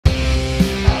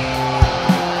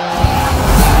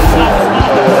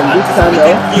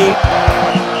Channel.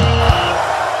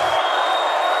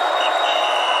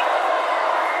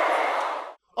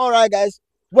 Alright guys,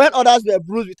 when others were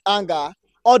bruised with anger,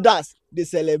 others they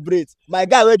celebrate. My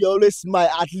guy where they always smile,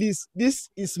 at least this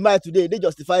is smile today, they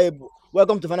justifiable.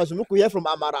 Welcome to Finance. We could hear from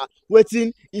Amara.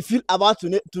 Waiting, he feel about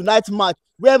tonight's match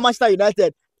where Manchester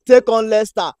United take on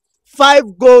Leicester.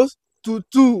 5-2. You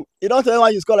don't tell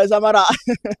anyone you score like Amara.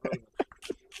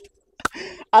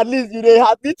 At least you dey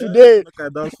happy today. Make I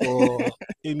dance for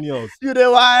Ineos. You dey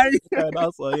wine. Make I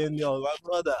dance for Ineos, my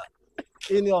brother.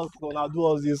 Ineos gonna do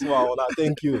us this one.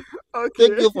 Thank you. Okay.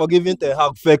 Thank you for giving Ten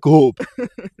Hag fake hope.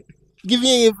 Giving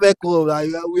him fake hope. Like,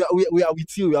 we are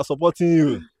with you. We are supporting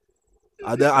you.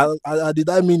 Did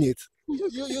I mean it?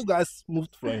 You guys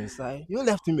moved from inside. You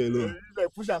left him alone.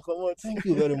 Like push and come out. Thank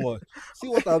you very much. See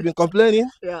what I've been complaining?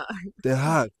 Yeah. Ten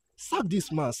Hag, sack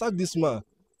this man. Sack this man.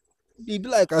 He be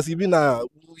like as he be now.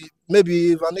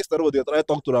 Maybe Van Nistelrooy they try to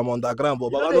talk to them underground,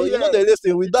 but you know they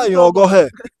listen. We die in your go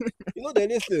ahead. You know they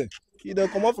listen. He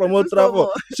don't come up from Old Trafford.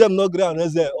 Shem no ground.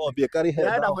 Oh, be carry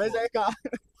head down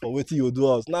for waiting you do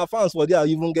us. Now fans for there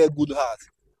even get good heart.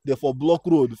 They for block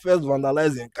road, first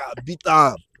vandalizing car, beat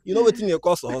am. You know wetin dey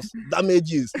cause us?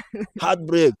 Damages,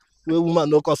 heartbreak. Wey woman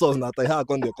no cause us, na Ten Hag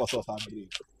come dey cause us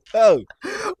heartbreak. Oh.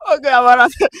 Okay, Amara.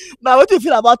 Now what do you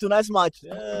feel about tonight's match?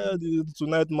 Yeah,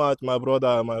 tonight match, my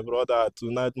brother.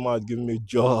 Tonight match give me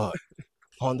joy,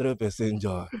 100%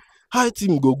 joy. How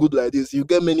team go good like this? You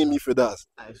get many midfielders.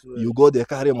 You go there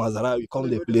carry Mazara, you come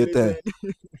they play 10.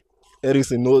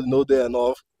 Eriksen no there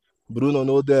enough. Bruno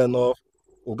no there enough.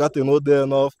 Ugarte no there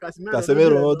enough.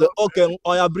 Casemiro no there. Okay,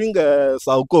 or bring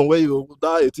Saukon where you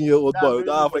that 18-year-old boy,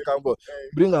 that African boy.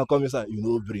 Bring and come inside. You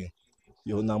know bring.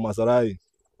 You now Masarai.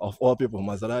 Of all people,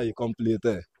 Masarai come play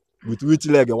 10. With which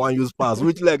leg you want use pass?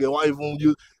 Which leg you want even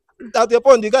use? At the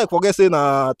point the guy forget say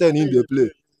na 10 in the play.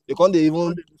 You can't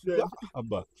even.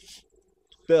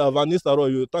 Van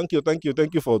Nistelrooy, thank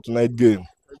you for tonight's game.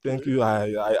 Thank you.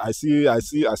 I see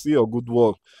your good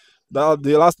work. That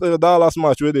last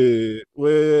match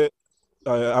where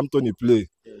Anthony play.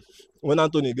 When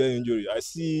Anthony get injury, I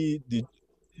see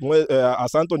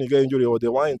as Anthony get injury, or they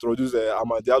want to introduce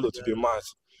Amad Diallo to the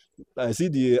match. I see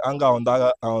the anger on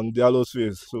Diallo's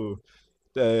face. So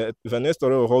Van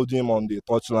Nistelrooy holding him on the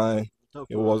touchline.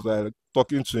 It was like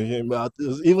talking to him, but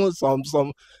even some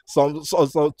to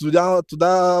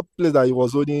that place that he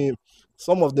was holding him.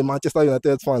 Some of the Manchester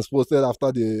United fans posted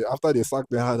after they sacked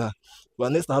the header.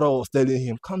 But Nistelrooy was telling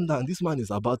him, "Calm down. This man is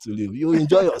about to leave. You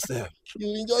enjoy yourself.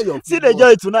 You enjoy your football." See the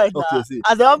joy tonight. Okay, see.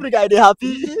 As an African, they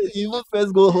happy. Even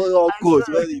first go hold coach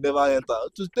when he never enter.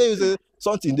 To tell you say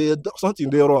something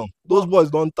they wrong. Those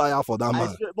boys don't tire for that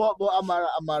man. But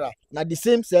Amara. Now the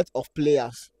same set of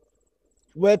players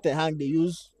where Ten Hag they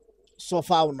use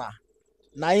Sofauna.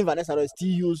 Now in Vanessa still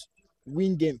use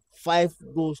win game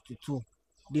 5-2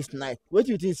 this night. What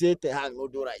do you think say Ten Hag no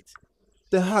do right?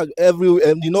 Ten Hag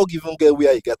everywhere, you not even get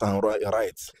where you get and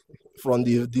right. From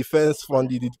the defense, from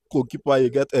the goalkeeper, you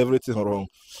get everything wrong.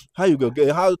 How you go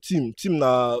get team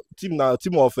of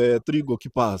 3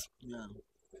 goalkeepers? Yeah.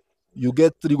 You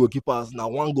get 3 goalkeepers, now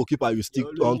 1 goalkeeper you stick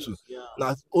onto. Yeah.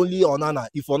 Now only Onana.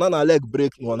 If Onana leg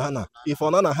break, Onana. If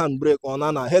Onana hand break,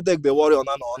 Onana. Headache they worry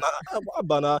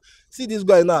Onana. See this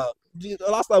guy now. The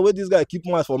last time where this guy keep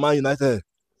match for Man United.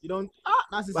 You don't.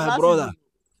 That's his my brother. Season.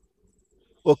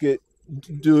 Okay,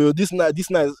 this night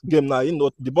game now,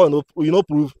 the boy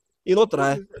prove,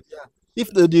 try. Yeah. If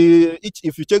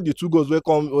you check the 2 goals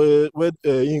where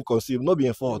he conceive, not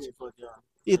being fault. Yeah.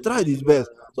 He tried his best.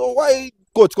 So why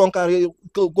coach will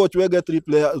get 3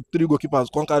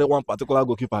 goalkeepers, can't carry 1 particular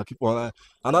goalkeeper, keep on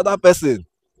another person.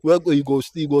 Where he go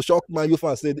shock Man U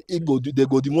fans say they go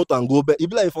demote and go back. He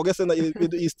be like forget saying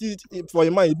that he still for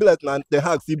him mind he be like Ten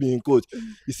Hag still being coach.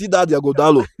 You see that go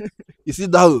Dallo. You see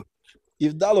Dallo.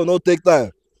 If Dallo no take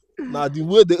time, now the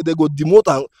way they go demote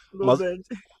and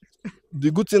the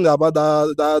good thing about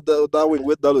that wing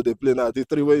with Dallo they play now, the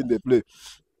 3 way they play.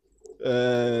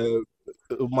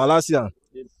 Malaysia.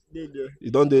 You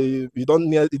don't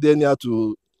near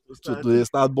to the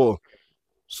start ball.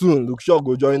 Soon Luke Shaw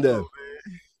go join them.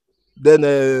 Then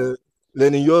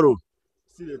Lenin Euro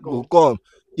will come.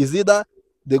 Is either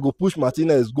they go push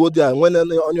Martinez, go there, and when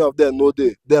any of them know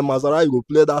they, then Mazarai will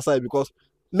play that side because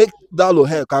make Dallo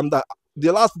hair calm down.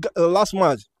 The last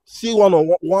match, see one on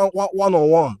one.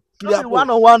 One-on-one,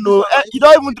 no. You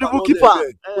don't even dribble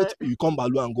keeper. You come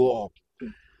Balu and go up.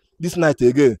 This night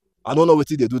again, I don't know what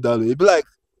they do Dallo. It be like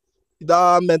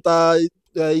that mental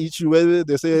issue where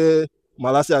they say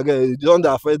Malaysia again, don't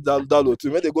affect Dallo too.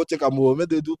 May they go check a move, may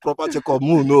they do proper check up.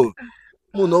 Mo know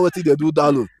what they do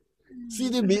Dallo. See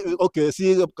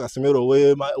see Casemiro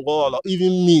wey my well,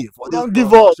 even me for this Don't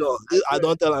give up. I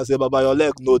don't tell am say Baba your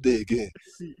leg no dey again.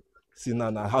 See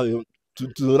now how you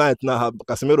tonight now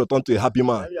Casemiro turned to a happy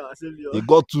man. He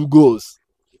got 2 goals.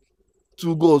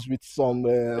 2 goals with some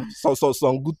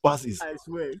good passes. I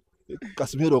swear.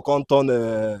 Casemiro can't turn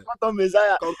Quantum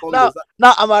Messiah. can't turn Now, Messiah.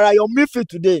 now Amara, your midfield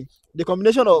today, the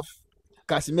combination of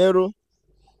Casemiro,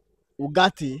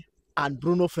 Ugarte, and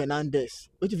Bruno Fernandes.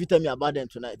 What if you tell me about them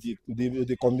tonight?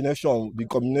 The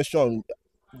combination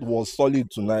was solid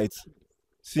tonight.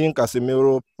 Seeing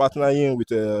Casemiro partnering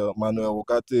with Manuel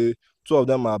Ugarte, 2 of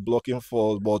them are blocking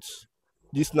for, but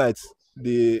this night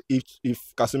if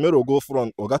Casemiro go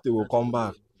front, Ugarte will come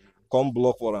back, come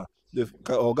block for her. If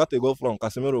Ugarte go front,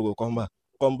 Casemiro will come back,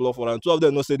 come block for her. And 2 of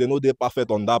them know say they know they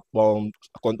perfect on that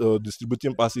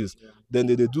distributing passes. Then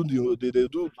they do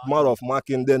more of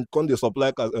marking. Then come they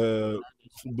supply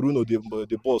Bruno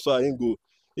the ball, so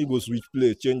he go switch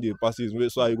play, change the passes,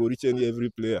 so he go reach every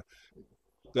player.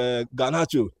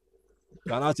 Garnacho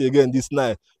again this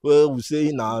night. Well, we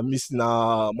say na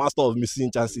master of missing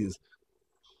chances.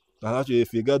 Garnacho,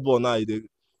 if you get ball now, they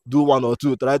do 1 or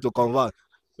 2, try to convert.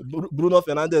 Bruno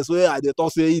Fernandes, where I dey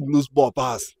talk say he lose ball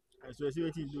pass. So see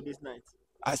what he do this night.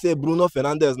 I say Bruno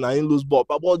Fernandes now he lose ball,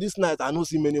 but this night I don't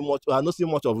see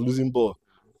much of losing ball.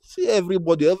 See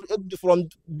everybody, from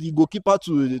the goalkeeper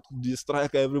to the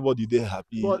striker, everybody they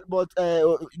happy. But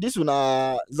this one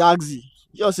Zagzi.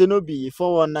 Just say no be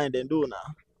 419 then do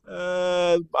now.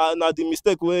 Now the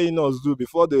mistake wey Ineos do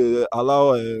before they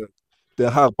allow Ten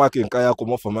Hag pack in Kaya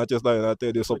comot for Manchester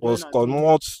United, they suppose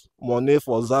comot money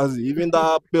for Zazi. Even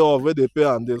that payoff wey they pay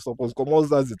am, they suppose comot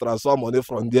Zazi, transfer money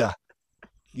from there.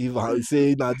 Give am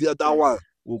say na that one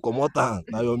will comot am,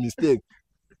 na your mistake.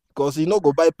 Because you no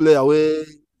go buy player wey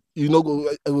you no go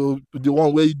the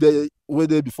one wey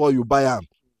dey before you buy am.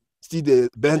 Still dey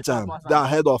bench am, dey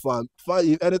ahead of am.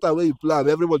 If anytime wey you play am,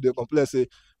 everybody dey complain say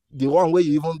the one wey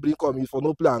you even bring come, you for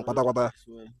no play am kpatakpata.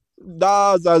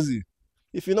 That Zazi,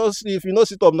 if you no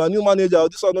sit up na new manager,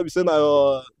 this one no be say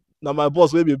na my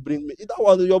boss wey be bring me. That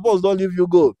one your boss don leave you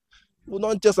go. We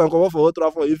don chase am comot for Old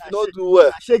Trafford. If you no do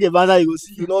well, shake a banner, you go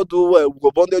see. if you no do well, we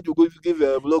go bondage you, go give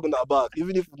Bloguna back.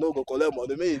 Even if you no go collect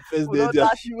money, make you first day there.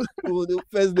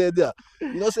 First day there.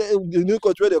 You know say the new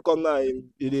coach wey dey come now,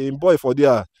 him boy for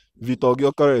there, Vitor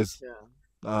Gyökeres,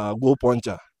 goal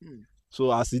puncher.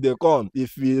 So as he dey come,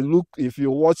 if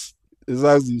you watch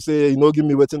exactly, say you no give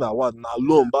me wetin I want, na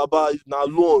loan, Baba, na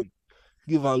loan.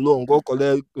 Give am loan, go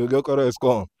collect Gyökeres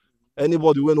come.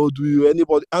 Anybody wey no do you,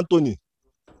 Anthony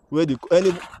where they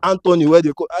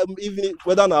even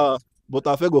whether na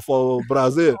Botafogo for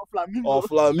Brazil or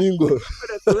Flamingo,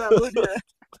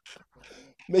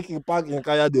 make him pack in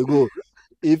Kaya they go.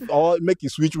 Or make him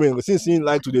switch wing, since he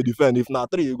like to the defend. If na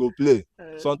 3 you go play.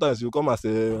 Sometimes you come as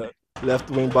a left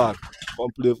wing back, come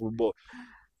play football.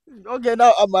 Okay,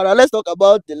 now Amara, let's talk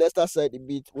about the Leicester side a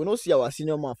bit. We don't see our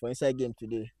senior man for inside game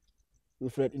today,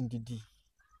 Wilfred Ndidi.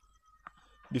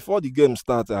 Before the game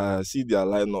starts, I see their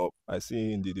lineup. I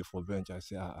see Ndidi for bench. I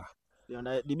say,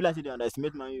 they be like they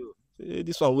underestimate Man U.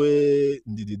 This one where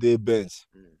Ndidi dey bench.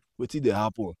 Wetin dey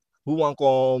happen? Who wan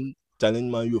come challenge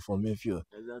Man U for midfield?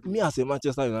 Exactly. Me as a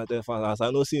Manchester United fan, as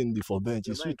I no see Ndidi for bench,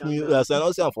 it sweet me. As I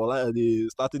no see am for the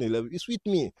starting 11, it sweet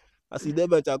me. As he dey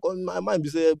bench, my mind be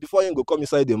say before him go come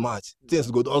inside the match, things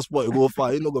go don spoil, go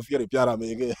far. He no go fit repair am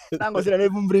again. Thank God they don't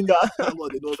even bring her. Thank God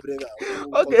they don't bring her.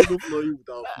 Okay.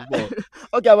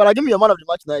 Okay, but give me your man of the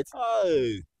match tonight.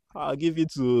 I'll give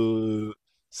it to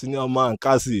senior man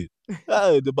Cassie.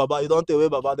 Hey, the Baba, you don't tell where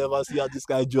Baba never see how this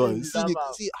guy joy.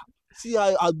 See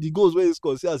how the goals where he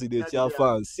score. See as he dey cheer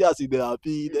fans. See as he dey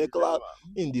happy. They clap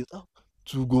in the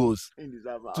 2 goals.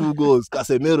 2 goals.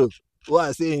 Casemiro. What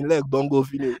I say in leg don't go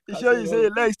finish. You sure you say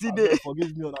leg still there?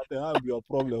 Forgive me on that. Be your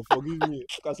problem. Forgive me.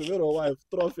 Casemiro wife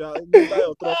trophy.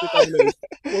 Your trophy timeless.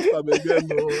 Post time again.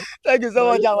 No. Thank you so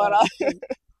much, Amara.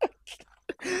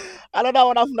 Another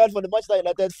wonderful night for the Manchester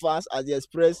United fans as they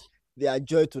express their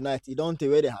joy tonight. You don't tell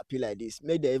where they happy like this.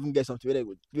 Make they even get something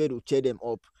where to cheer them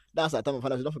up. That's our time of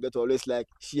finance. Don't forget to always like,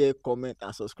 share, comment,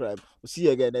 and subscribe. We'll see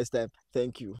you again next time.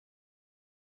 Thank you.